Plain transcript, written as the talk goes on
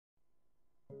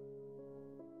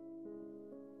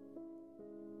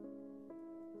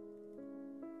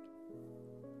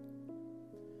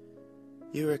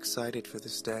You're excited for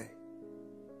this day.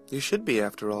 You should be,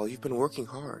 after all. You've been working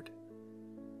hard.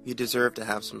 You deserve to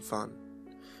have some fun.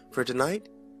 For tonight,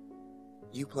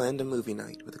 you planned a movie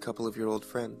night with a couple of your old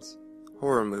friends.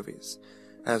 Horror movies,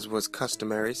 as was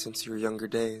customary since your younger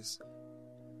days.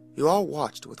 You all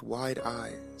watched with wide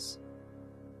eyes,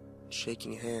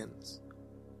 shaking hands,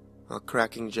 while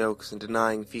cracking jokes and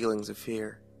denying feelings of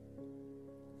fear.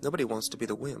 Nobody wants to be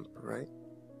the wimp, right?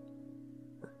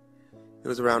 It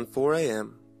was around 4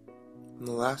 a.m. when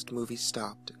the last movie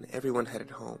stopped and everyone headed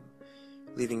home,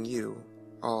 leaving you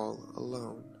all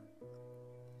alone.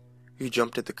 You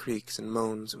jumped at the creaks and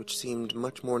moans which seemed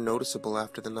much more noticeable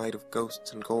after the night of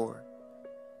ghosts and gore.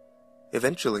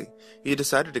 Eventually, you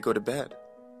decided to go to bed,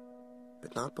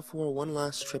 but not before one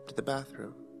last trip to the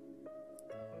bathroom.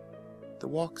 The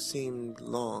walk seemed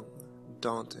long,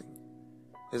 daunting,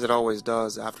 as it always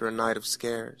does after a night of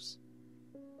scares.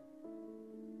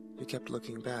 You kept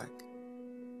looking back,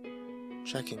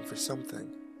 checking for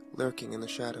something lurking in the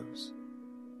shadows.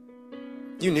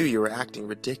 You knew you were acting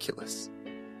ridiculous,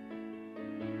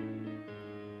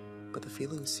 but the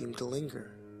feelings seemed to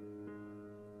linger.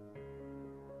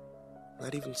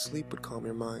 Not even sleep would calm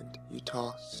your mind. You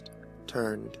tossed,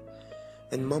 turned,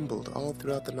 and mumbled all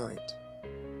throughout the night.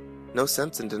 No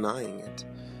sense in denying it.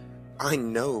 I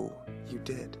know you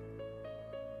did.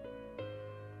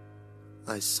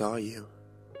 I saw you.